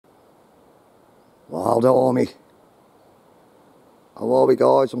Wildarmy. How are we,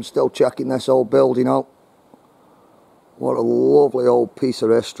 guys? I'm still checking this old building out. What a lovely old piece of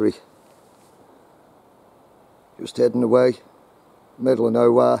history. Just hidden away, middle of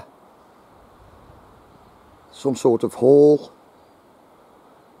nowhere. Some sort of hall.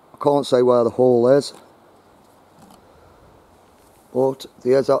 I can't say where the hall is, but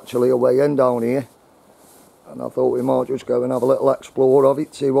there is actually a way in down here, and I thought we might just go and have a little explore of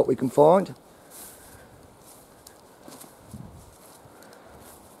it, see what we can find.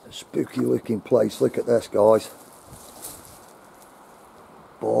 A spooky looking place. Look at this, guys.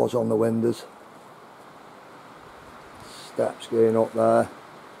 Bars on the windows, steps going up there.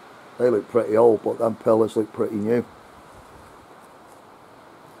 They look pretty old, but them pillars look pretty new.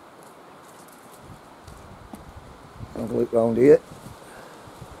 Have a look round here.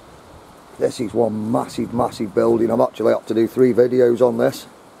 This is one massive building. I've actually had to do 3 videos on this.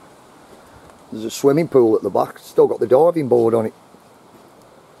 There's a swimming pool at the back, still got the diving board on it.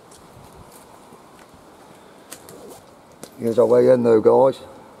 Here's our way in though, guys.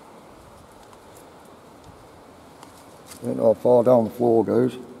 I don't know how far down the floor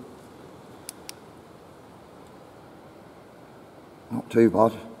goes. Not too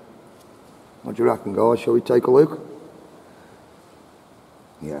bad. What do you reckon, guys? Shall we take a look?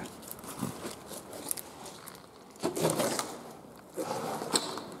 Yeah.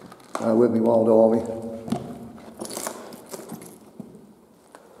 With me, Wildarmy.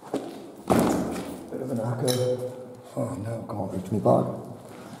 Bit of an echo. Oh no, I can't reach me bag.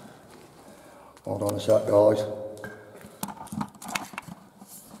 Hold on a sec, guys.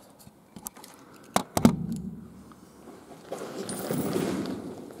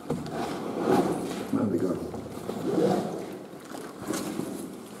 There we go.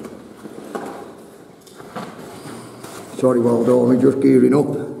 Sorry, Wildarmy, just gearing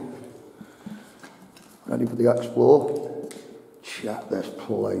up. Ready for the explore. Check this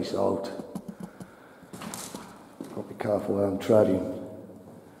place out. Got to be careful where I'm treading.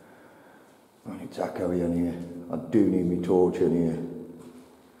 And it's echoey in here. I do need my torch in here.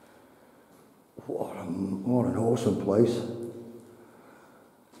 What an awesome place.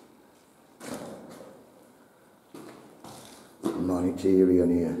 Man, it's eerie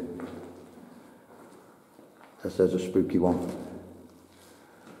in here. This is a spooky one.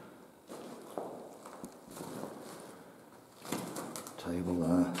 Table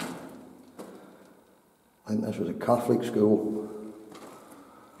there. I think this was a Catholic school.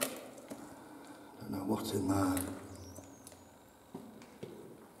 Don't know what's in there.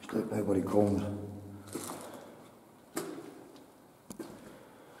 Just hope nobody comes.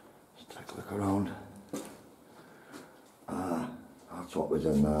 Let's take a look around. That's what was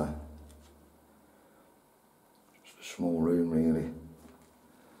in there. Just a small room, really.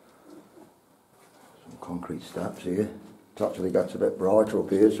 Some concrete steps here. It actually gets a bit brighter up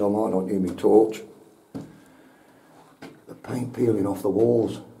here, so I might not need my torch. The paint peeling off the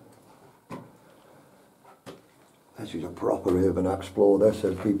walls. This is a proper urban explore, this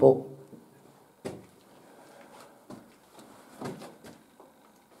is, people.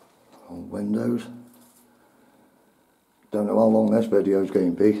 Old windows. Don't know how long this video is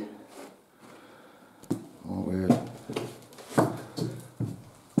going to be. Oh, weird.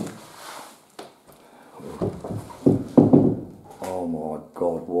 Oh my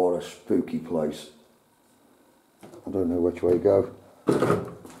God, what a spooky place. I don't know which way to go.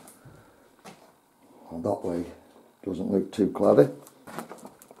 Well, that way doesn't look too clever.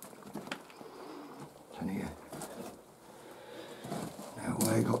 What's in here? No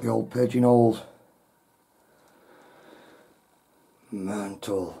way, got the old pigeonholes.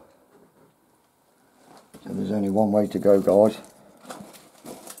 Mantle. So there's only one way to go, guys.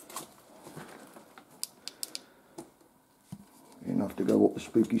 You don't have to go up the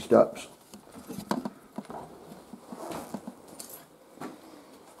spooky steps.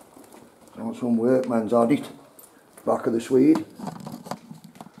 So some workman's had it. Back of the Swede.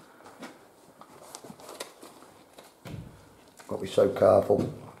 Got to be so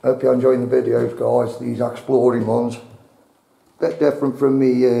careful. Hope you're enjoying the videos, guys. These exploring ones. Bit different from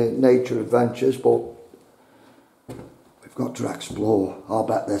me nature adventures, but we've got to explore. I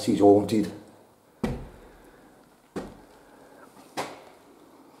bet this is haunted.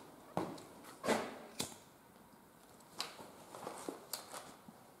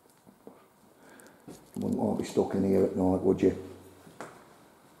 You wouldn't want to be stuck in here at night, would you?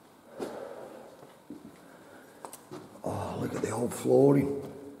 Oh, look at the old flooring.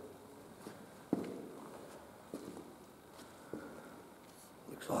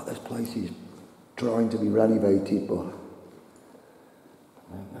 Looks like this place is trying to be renovated, but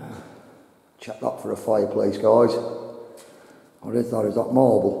Check that for a fireplace, guys. What is that? Is that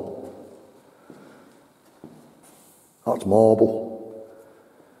marble? That's marble.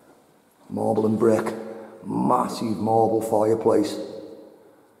 Marble and brick. Massive marble fireplace.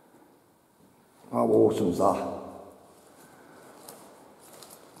 How awesome is that?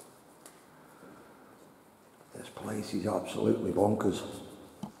 This place is absolutely bonkers.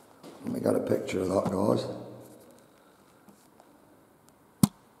 Let me get a picture of that, guys.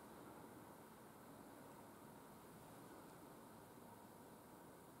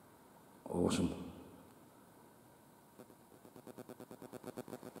 Awesome.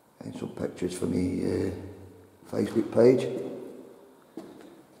 And some pictures for me Facebook page.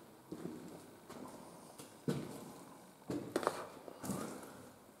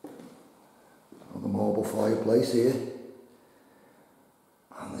 The marble fireplace here.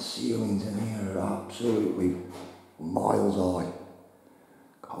 And the ceilings in here are absolutely miles high.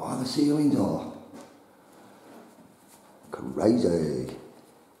 How high the ceilings are. Crazy.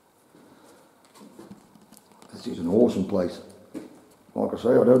 This is an awesome place. Like I say,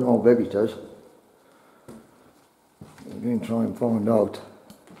 I don't know how big it is. I'm going to try and find out.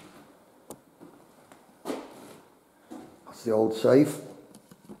 That's the old safe.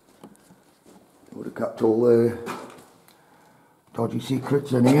 Would have kept all the dodgy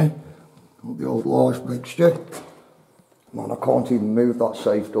secrets in here. All the old life mixture. Man, I can't even move that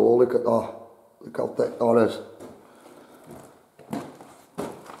safe door. Look at that. Look how thick that is.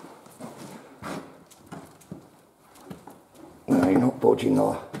 No, you're not budging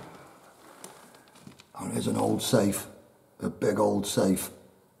that. And there's an old safe. A big old safe.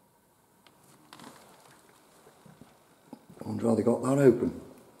 I wonder how they got that open.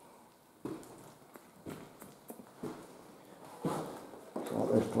 So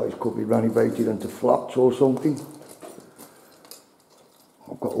this place could be renovated into flats or something.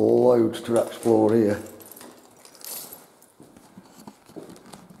 I've got loads to explore here.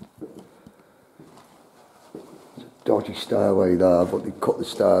 There's a dodgy stairway there, but they cut the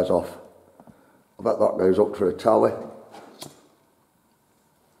stairs off. I bet that goes up to a tower.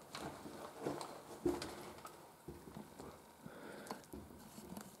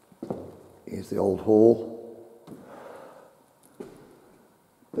 Here's the old hall.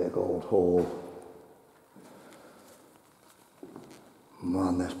 Big old hall.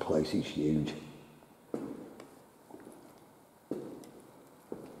 Man, this place is huge.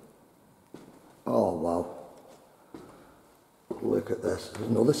 Oh wow. Look at this. There's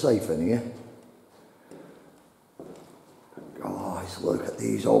another safe in here. Guys, look at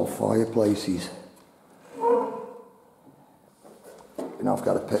these old fireplaces. And I've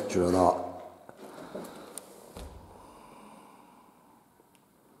got a picture of that.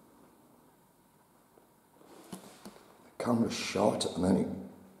 The camera's short at the minute.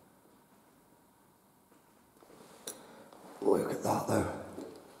 Look at that though.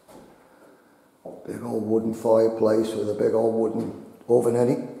 Big old wooden fireplace with a big old wooden oven in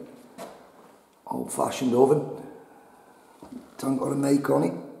it. Old fashioned oven. Haven't got a make on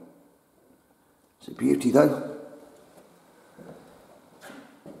it. It's a beauty though.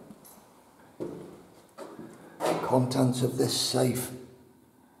 Contents of this safe.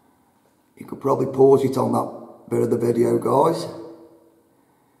 You could probably pause it on that bit of the video, guys.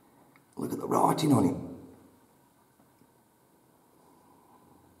 Look at the writing on it.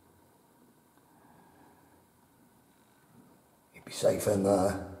 You'd be safe in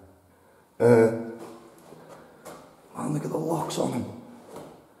there. Man, look at the locks on them.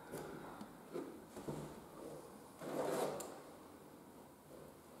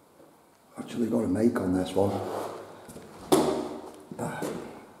 Actually got a make on this one. That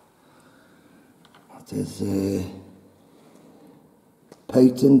is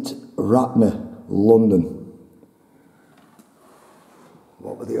Patent Ratner, London.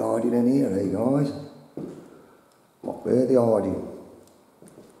 What were they hiding in here, eh guys? What were they hiding?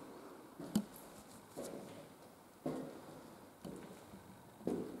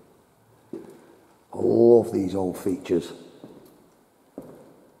 I love these old features.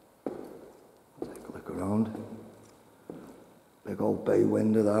 Take a look around. Big old bay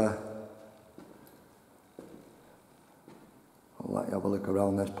window there. I'll let you have a look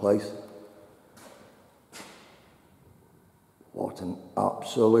around this place. What an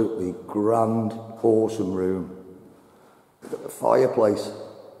absolutely grand, awesome room. Look at the fireplace.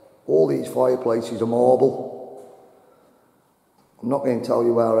 All these fireplaces are marble. I'm not going to tell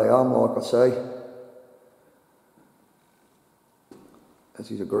you where I am, like I say. This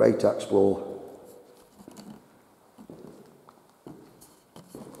is a great explore.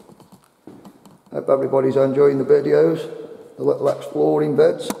 Hope everybody's enjoying the videos, the little exploring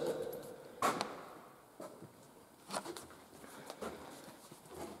bits.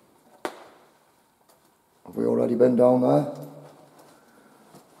 been down there?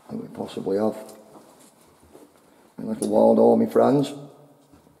 I think we possibly have. My little Wildarmy friends.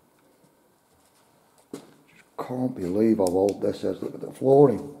 Just can't believe how old this is. Look at the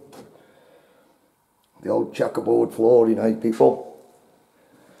flooring. The old checkerboard flooring, eh, people?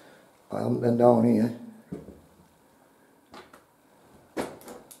 I haven't been down here.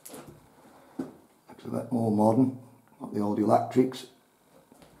 Looks a bit more modern, like the old electrics.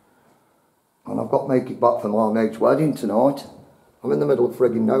 And I've got to make it back for my mate's wedding tonight. I'm in the middle of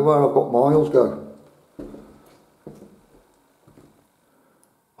frigging nowhere, I've got miles go.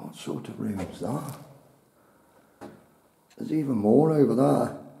 What sort of room is that? There's even more over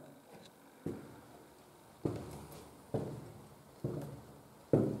there.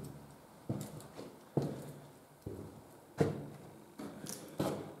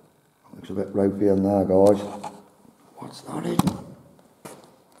 Looks a bit ropey in there, guys. What's that in?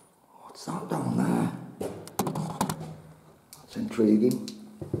 What's that down there? That's intriguing.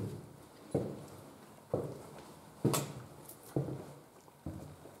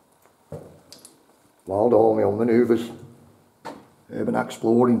 Wildarmy on manoeuvres. Urban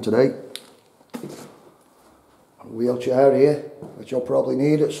exploring today. A wheelchair here, which I'll probably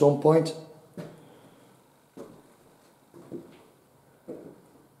need at some point.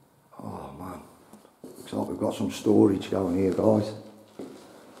 Oh man, looks like we've got some storage down here, guys.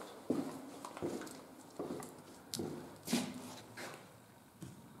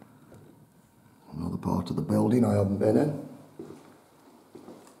 Another part of the building I haven't been in.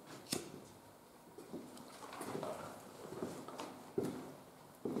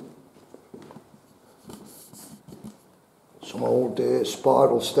 Some old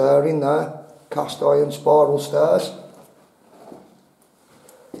spiral stair in there, cast iron spiral stairs.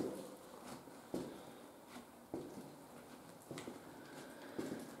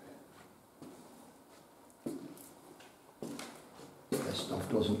 This stuff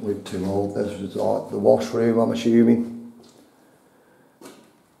doesn't look too old. This is like the washroom, I'm assuming.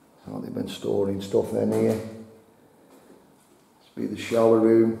 So they've been storing stuff in here. This be the shower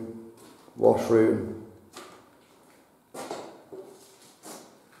room, washroom.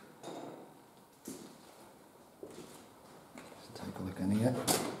 Take a look in here.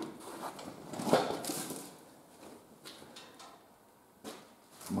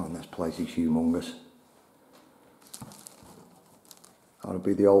 Man, this place is humongous. That'll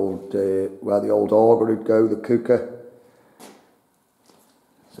be the old, where the old auger would go, the cooker.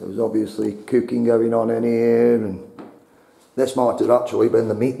 So there's obviously cooking going on in here, and this might have actually been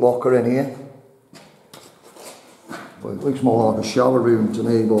the meat locker in here. Well, it looks more like a shower room to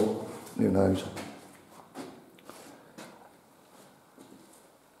me, but who knows.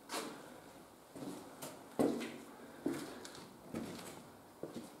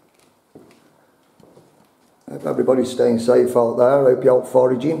 Hope everybody's staying safe out there. Hope you're out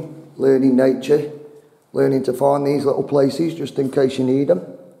foraging, learning nature, learning to find these little places just in case you need them.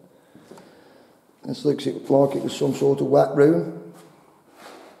 This looks like it was some sort of wet room.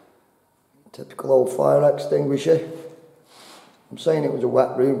 Typical old fire extinguisher. I'm saying it was a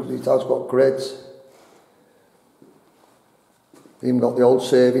wet room because it has got grids. Even got the old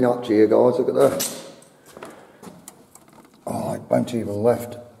serving hatch here, guys, look at that. Oh, it won't even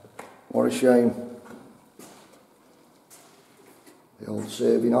lift. What a shame. The old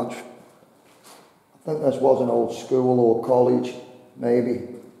serving hatch. I think this was an old school or college, maybe.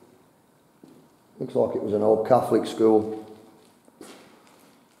 Looks like it was an old Catholic school.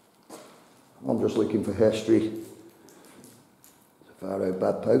 I'm just looking for history. It's a Faro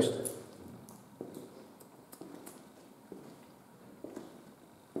bedpost.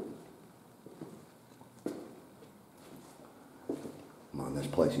 Man, this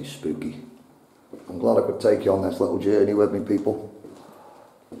place is spooky. I'm glad I could take you on this little journey with me, people.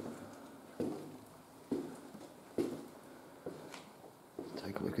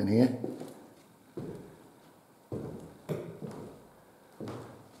 Take a look in here.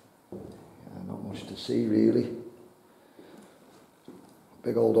 Yeah, not much to see really.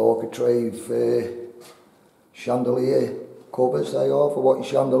 Big old architrave chandelier covers they are for what your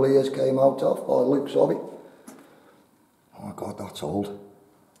chandeliers came out of by the looks of it. Oh my god, that's old.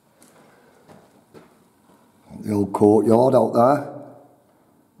 The old courtyard out there.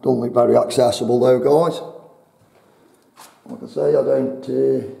 Don't look very accessible though, guys. Like I say,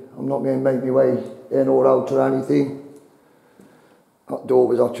 I'm not going to make my way in or out or anything. That door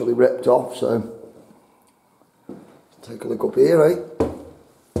was actually ripped off, so take a look up here, eh?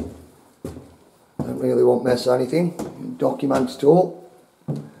 Don't really want to miss anything. Documents talk.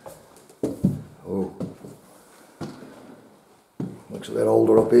 Oh, looks a bit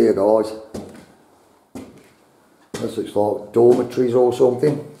older up here, guys. This looks like dormitories or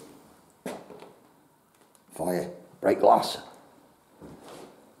something. Fire, break glass.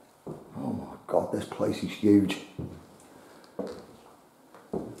 Oh my god, this place is huge.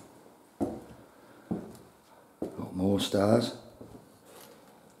 Got more stairs.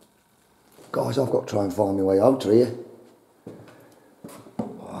 Guys, I've got to try and find my way out of here.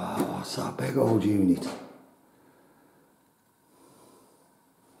 Wow, what's that big old unit?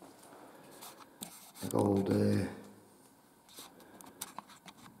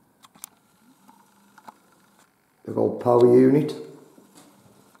 Big old power unit.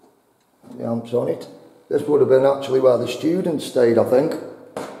 The amps on it. This would have been actually where the students stayed, I think.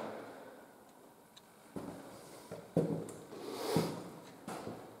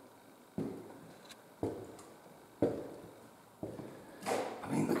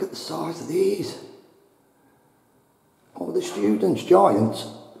 I mean, look at the size of these. Oh, the students, giants.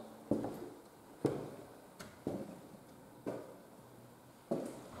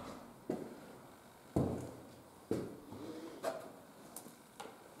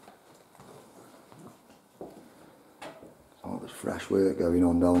 There's fresh work going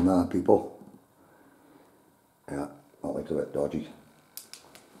on down there, people. Yeah, that looks a bit dodgy.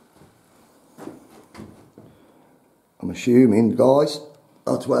 I'm assuming, guys,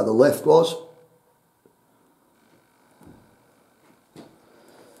 that's where the lift was.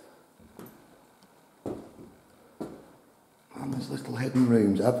 And there's little hidden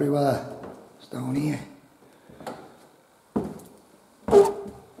rooms everywhere. It's down here.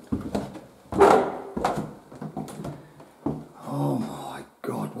 Oh my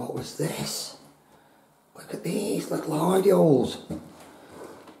god, what was this? Look at these little hidey holes.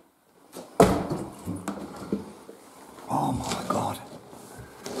 Oh my god.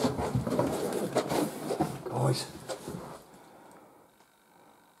 Guys.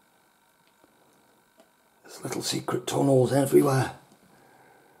 There's little secret tunnels everywhere.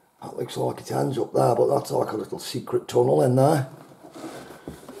 That looks like it ends up there, but that's like a little secret tunnel in there.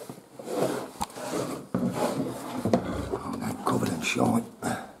 Shite.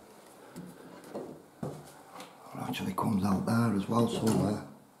 It actually comes out there as well somewhere.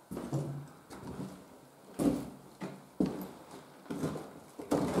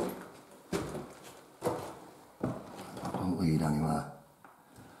 That don't lead anywhere.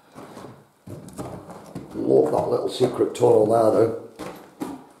 Love that little secret tunnel there though.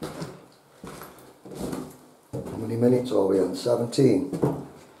 How many minutes are we in? 17.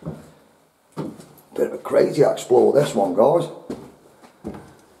 Bit of a crazy explore this one, guys.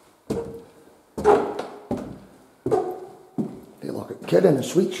 Kid in a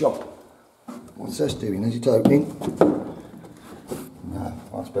sweet shop. What's this doing? Is it opening? No,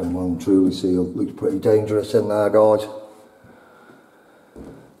 that's been well and truly sealed. Looks pretty dangerous in there, guys.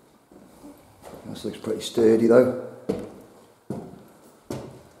 This looks pretty sturdy though.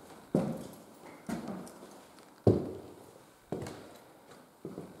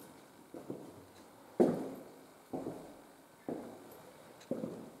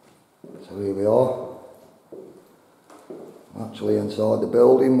 So here we are. Actually inside the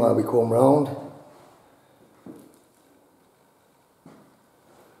building where we come round.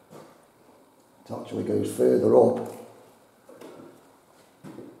 It actually goes further up.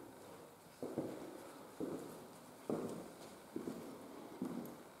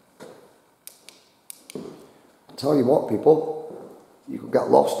 I'll tell you what, people, you could get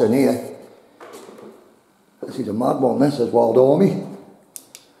lost in here. This is a mad one, this is Wildarmy.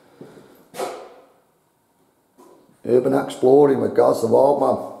 Urban exploring with Gaz the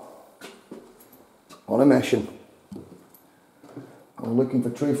Wildman. On a mission. I'm looking for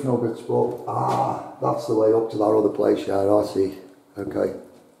truth nuggets, but that's the way up to that other place. Yeah, I see. Okay.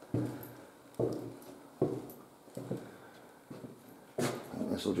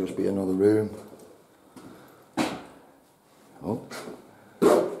 This will just be another room. Oh.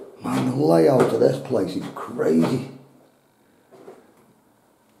 Man, the layout of this place is crazy.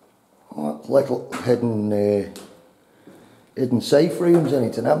 Oh, it's little hidden safe rooms in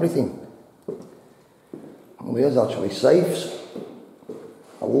it and everything. Well, there's actually safes.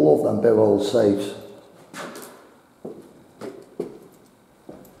 I love them big old safes.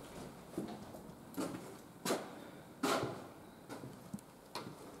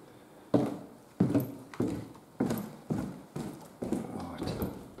 Right.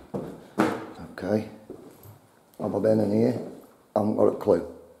 Okay. Have I been in here? I haven't got a clue.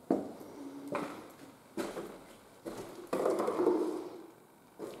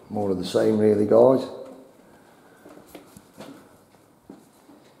 More of the same really, guys.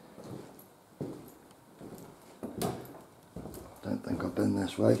 Don't think I've been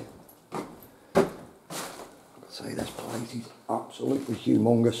this way. say this place is absolutely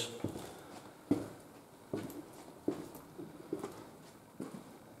humongous.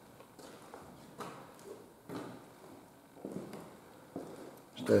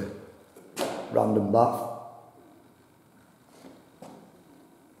 Just a random bath.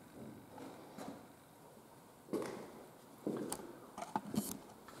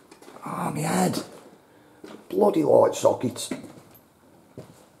 Oh, my head. Bloody light sockets.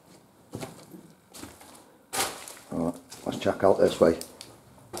 Alright, let's check out this way.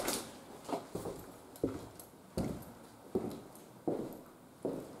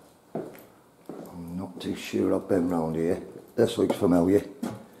 I'm not too sure I've been round here. This looks familiar.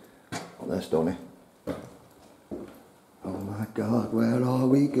 What this done here? Oh my God, where are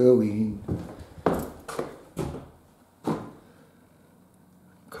we going?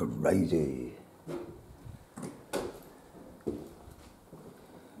 Crazy.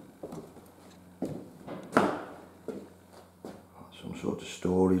 Some sort of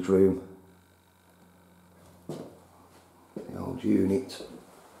storage room. The old unit.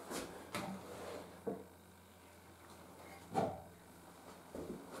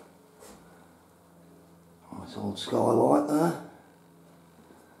 Nice old skylight there.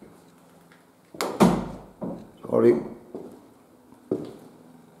 Sorry.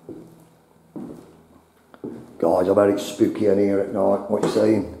 Guys, I bet it's spooky in here at night. What are you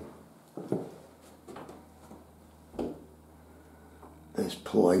saying? This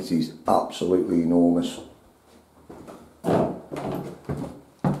place is absolutely enormous. This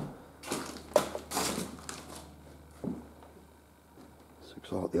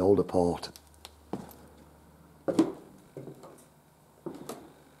looks like the older part.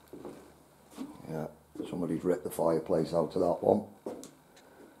 Yeah, somebody's ripped the fireplace out of that one.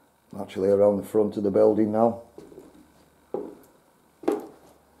 I'm actually around the front of the building now.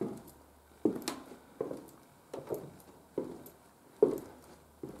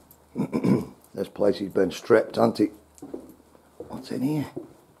 This place has been stripped, hasn't it? What's in here?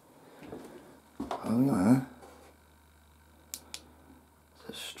 Oh yeah. It's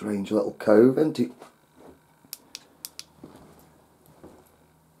a strange little cove, isn't it?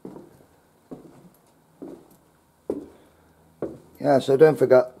 Yeah, so don't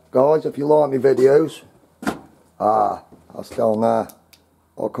forget, guys, if you like my videos, that's down there.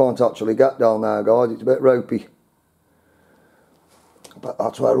 I can't actually get down there, guys, it's a bit ropey. But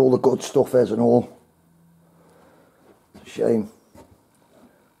that's where all the good stuff is and all. It's a shame.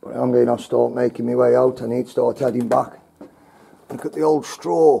 But I'm going to start making my way out. I need to start heading back. Look at the old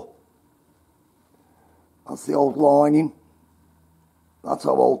straw. That's the old lining. That's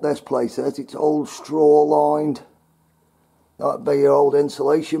how old this place is. It's old straw lined. That'd be your old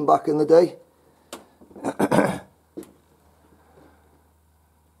insulation back in the day.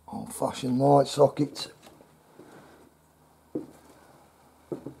 Old fashioned light sockets.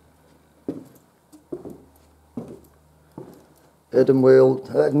 Hidden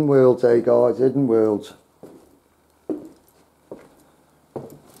worlds, hey guys, hidden worlds. I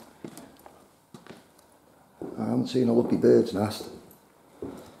haven't seen a lucky bird's nest.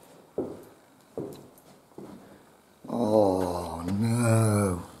 Oh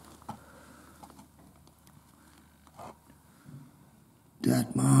no.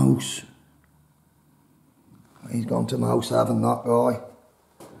 Dead mouse. He's gone to mouse heaven, that guy.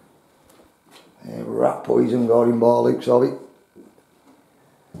 Rat poison got him by the looks of it.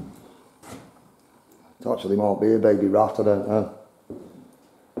 It actually might be a baby rat, I don't know.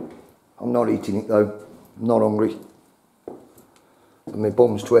 I'm not eating it though, I'm not hungry. And my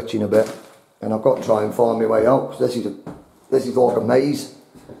bum's twitching a bit. And I've got to try and find my way out, because this is like a maze.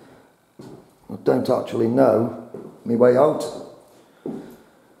 I don't actually know my way out.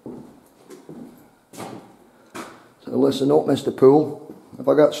 So listen up, Mr. Pool. If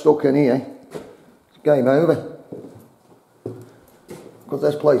I get stuck in here, it's game over. Because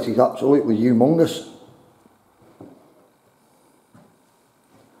this place is absolutely humongous.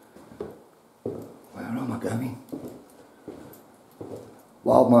 Where am I going?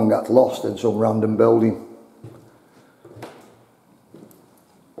 Wild man got lost in some random building.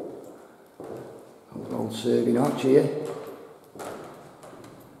 Old serving hatch here.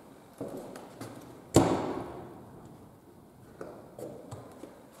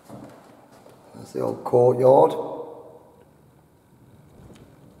 That's the old courtyard.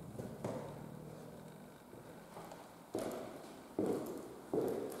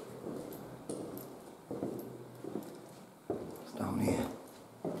 It's down here.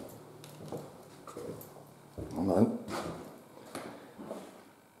 Hello.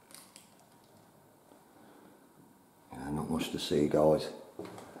 Yeah, not much to see, guys.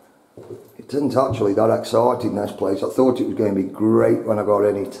 It didn't actually that exciting, this place. I thought it was going to be great when I got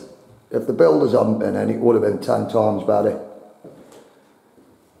in it. If the builders hadn't been in, it would have been 10 times better.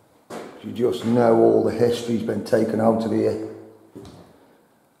 You just know all the history's been taken out of here.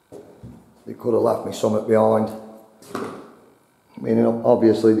 They could have left me something behind. I mean,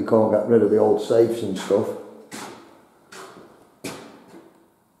 obviously they can't get rid of the old safes and stuff.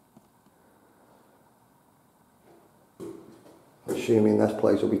 Assuming this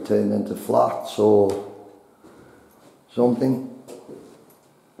place will be turned into flats or something.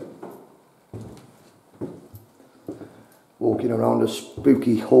 Walking around a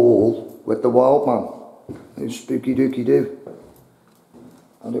spooky hall with the wild man. Who's spooky dooky doo.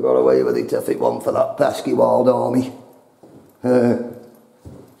 And I got away with it if it wasn't for that pesky Wildarmy.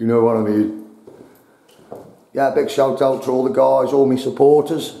 You know what I mean. Yeah, big shout out to all the guys, all my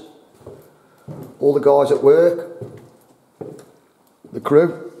supporters, all the guys at work, the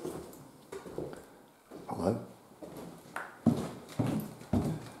crew. Hello.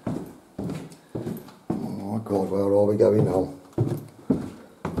 Oh my God, where are we going now?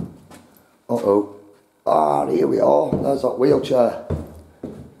 Uh-oh. Ah, here we are. There's that wheelchair.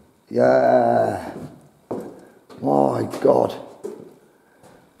 Yeah. My God.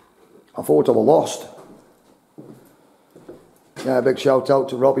 I thought I was lost. Yeah, big shout out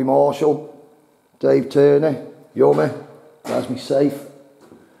to Robbie Marshall, Dave Turner, Yummy. There's me safe.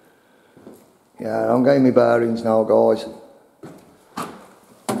 Yeah, I'm getting my bearings now, guys. I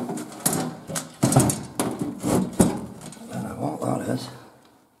don't know what that is.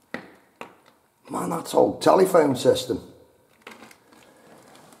 Man, that's old telephone system.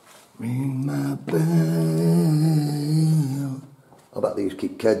 Ring my bell. I bet these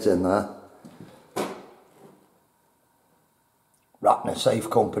keep kids in there. Ratner Safe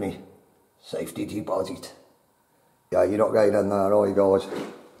Company. Safety deposit. Yeah, you're not getting in there, are you guys?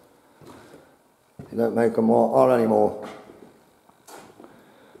 You don't make them on anymore.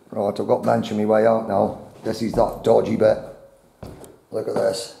 Right, I've got benching my way out now. This is that dodgy bit. Look at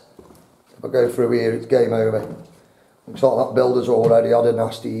this. If I go through here, it's game over. Looks like that builder's already had a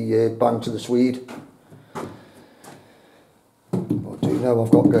nasty bang to the Swede. I do know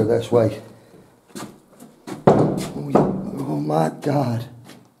I've got to go this way. Oh my God.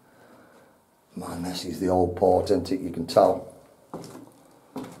 Man, this is the old port, isn't it? You can tell.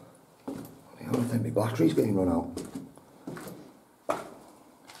 I don't think my battery's getting run out.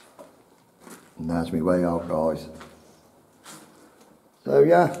 And there's my way out, guys. So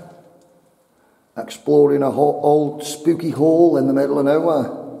yeah. Exploring a old spooky hall in the middle of nowhere.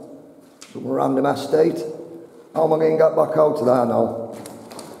 Some random estate. How am I going to get back out of there now?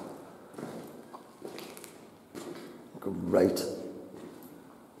 Great.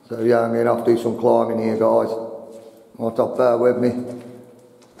 So yeah, I'm going to have to do some climbing here, guys. Might have to bear with me.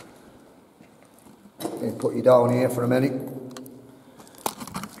 Going to put you down here for a minute.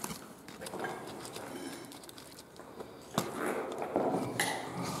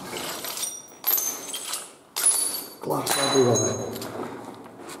 Glass everywhere.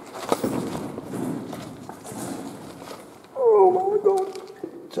 Oh my God.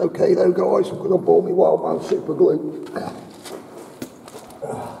 It's okay though, guys. I'm going to bore me wild man super glue.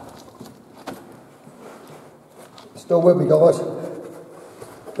 Still with me, guys?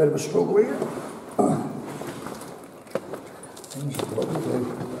 Bit of a struggle here. Things you probably do.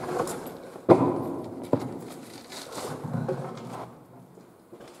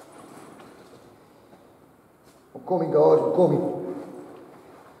 I'm coming, guys, I'm coming.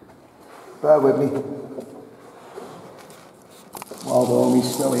 Bear with me. Wildarmy's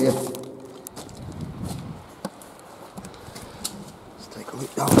still here. Let's take a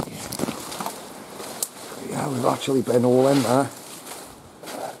look down here. Yeah, we've actually been all in there.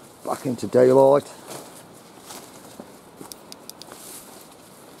 Back into daylight.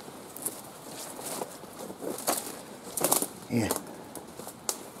 Yeah.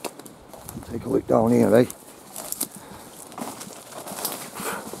 Take a look down here, eh?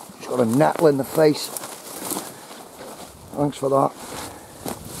 Just got a nettle in the face. Thanks for that.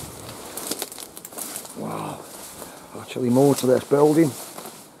 Wow. Actually more to this building.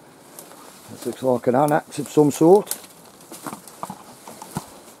 This looks like an annex of some sort.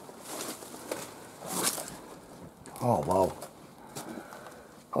 Oh wow.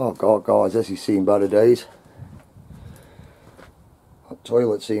 Oh God, guys, this has seen better days. That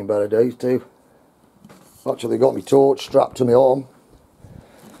toilet's seen better days too. Actually got my torch strapped to my arm.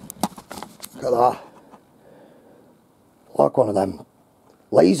 Look at that. Like one of them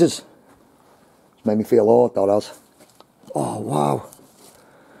lasers. It's made me feel hard, that has. Oh wow.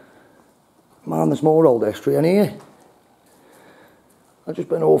 Man, there's more old history in here. I've just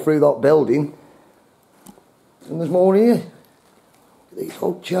been all through that building. And there's more here. Look at these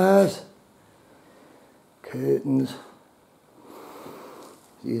old chairs. Curtains.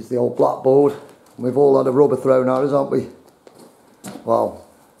 Here's the old blackboard. We've all had a rubber thrown at us, haven't we? Well,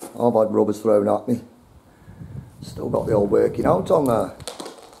 I've had rubbers thrown at me. Still got the old working out on there.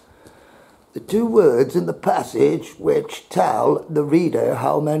 The two words in the passage which tell the reader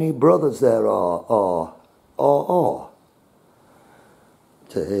how many brothers there are.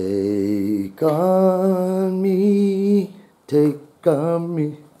 Take on me, take on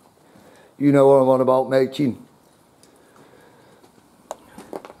me. You know what I'm on about, matey.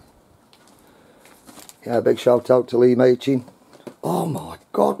 Yeah, big shout out to Lee Machin. Oh my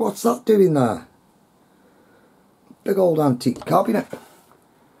God, what's that doing there? Big old antique cabinet.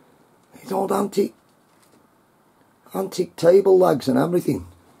 These old antique table legs and everything.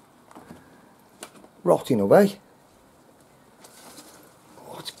 Rotting away.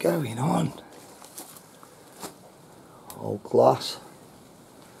 What's going on? Old glass.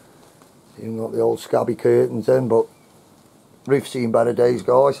 Even got the old scabby curtains in, but roof's seen better days,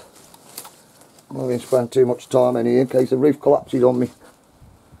 guys. I'm not going to spend too much time in here in case the roof collapses on me.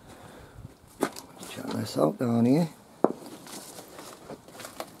 Let's check this out down here.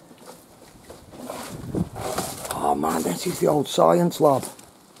 Oh man, this is the old science lab.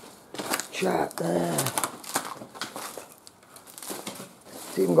 Check there.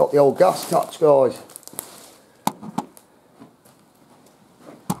 It's even got the old gas taps, guys.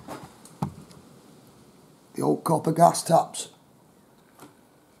 The old copper gas taps.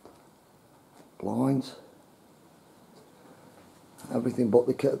 Blinds. Everything but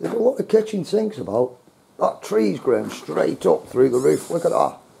the kitchen. There's a lot of kitchen sinks about. That tree's grown straight up through the roof. Look at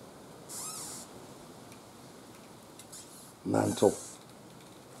that. Mental.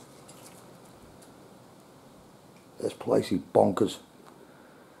 This place is bonkers.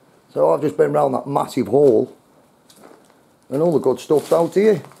 So I've just been round that massive hall and all the good stuff's out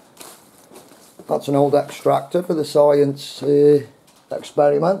here. That's an old extractor for the science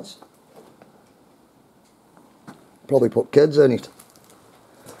experiments. Probably put kids in it.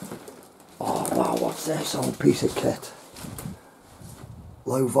 Oh wow, what's this old piece of kit?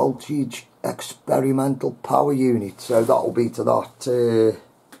 Low voltage experimental power unit. So that'll be to that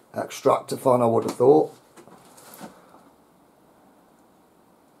extractor fan, I would have thought.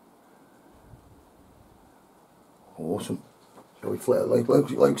 Awesome. Shall we flip it?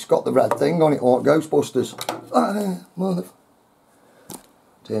 Luke's got the red thing on it like Ghostbusters. Mother.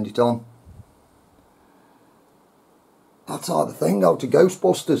 Turned it on. That's like the thing out to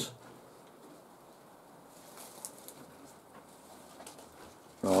Ghostbusters.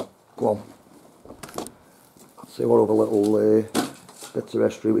 Right, go on. Let's see what other little bits of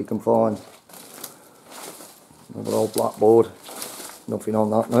history we can find. Another old blackboard. Nothing on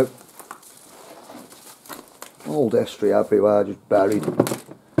that, nope. Old history everywhere, just buried. What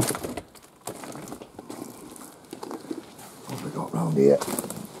have we got round here?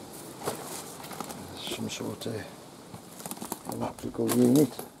 Some sort of electrical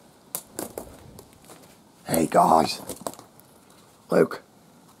unit. Hey guys! Look!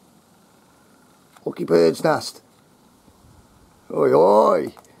 Lucky bird's nest. Oi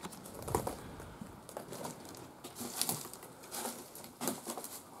oi!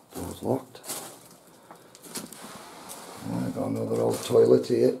 Door's locked. I've got another old toilet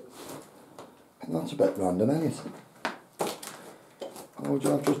here. And that's a bit random, isn't it? Why would you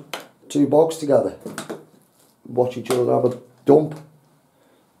have just two bogs together? Watch each other have a dump.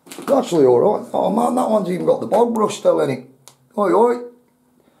 It's actually alright. Oh man, that one's even got the bog brush still in it. Oi oi!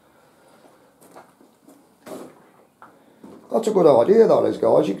 That's a good idea, that is,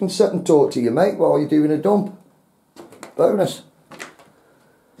 guys. You can sit and talk to your mate while you're doing a dump. Bonus.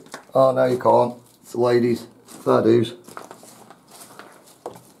 Oh no, you can't. It's the ladies. Fair dues.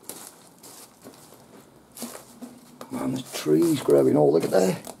 Man, there's trees growing all. Look at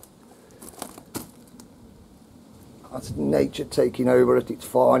there. That's nature taking over at its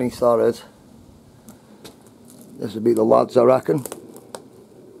finest, that is. This would be the lads, I reckon.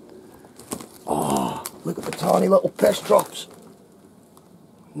 Oh, look at the tiny little piss drops.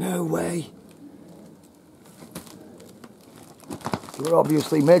 No way. There are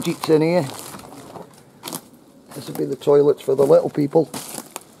obviously midgets in here. This would be the toilets for the little people.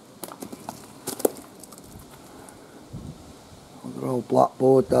 Another old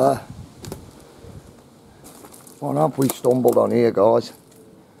blackboard there. What have we stumbled on here, guys?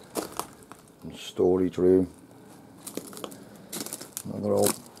 Storage room. Another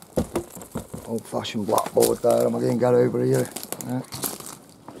old-fashioned blackboard there. Am I going to get over here? Yeah.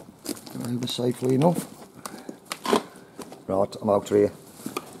 Get over safely enough. Right, I'm out of here.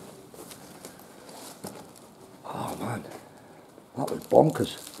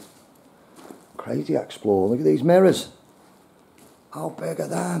 bonkers. Crazy explore. Look at these mirrors. How big are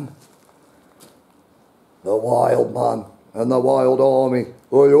them? The Wild Man and the Wildarmy.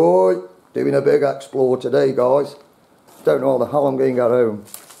 Oi oi! Doing a big explore today, guys. Don't know how the hell I'm going to get home.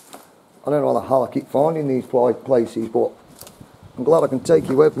 I don't know how the hell I keep finding these places, but I'm glad I can take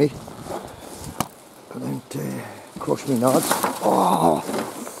you with me. I don't crush me nads. Oh!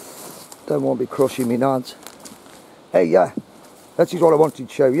 Don't want to be crushing me nads. Hey, yeah. This is what I wanted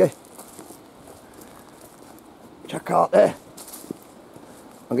to show you. Check out there.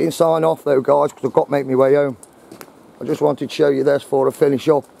 I'm going to sign off though, guys, because I've got to make my way home. I just wanted to show you this before I finish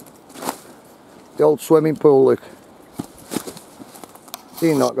up. The old swimming pool, look.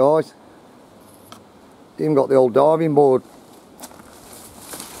 Seen that, guys? Even got the old diving board.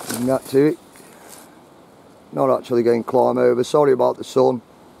 And that to it. Not actually going to climb over, sorry about the sun.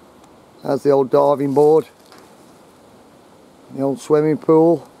 There's the old diving board. The old swimming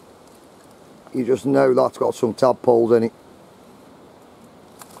pool. You just know that's got some tadpoles in it.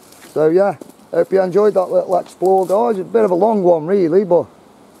 So yeah, hope you enjoyed that little explore, guys. It's a bit of a long one really, but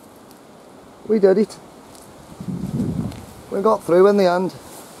we did it. We got through in the end.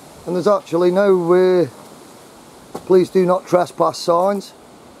 And there's actually no please do not trespass signs.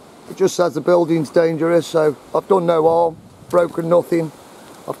 It just says the building's dangerous, so I've done no harm, broken nothing,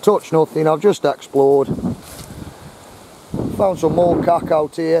 I've touched nothing, I've just explored. Found some more cack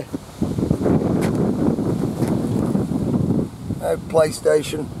out here. No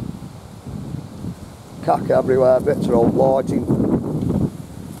PlayStation. Cack everywhere, bits of old lighting.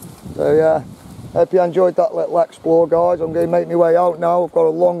 So yeah, hope you enjoyed that little explore, guys. I'm going to make my way out now. I've got a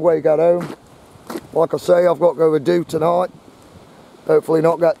long way to get home. Like I say, I've got to go to do tonight. Hopefully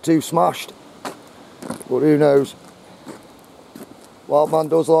not get too smashed. But who knows. Wild man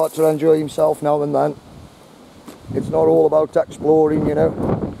does like to enjoy himself now and then. It's not all about exploring, you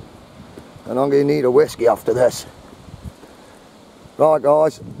know. And I'm going to need a whiskey after this. Right,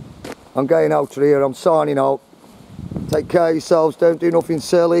 guys. I'm getting out of here. I'm signing out. Take care of yourselves. Don't do nothing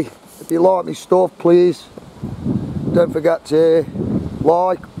silly. If you like my stuff, please don't forget to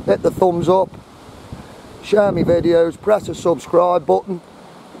like, hit the thumbs up, share my videos, press the subscribe button.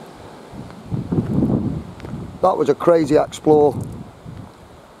 That was a crazy explore.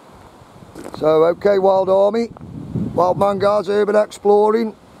 So okay, Wildarmy, Wild Man Guys, urban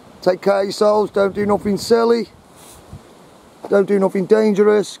exploring. Take care of yourselves. Don't do nothing silly. Don't do nothing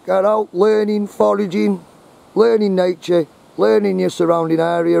dangerous. Get out learning, foraging, learning nature, learning your surrounding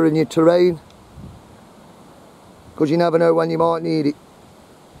area and your terrain, because you never know when you might need it.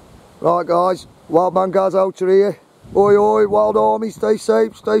 Right, guys, Wild Man Guys out of here. Oi oi, Wildarmy, stay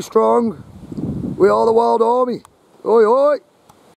safe, stay strong. We are the Wildarmy. Oi oi.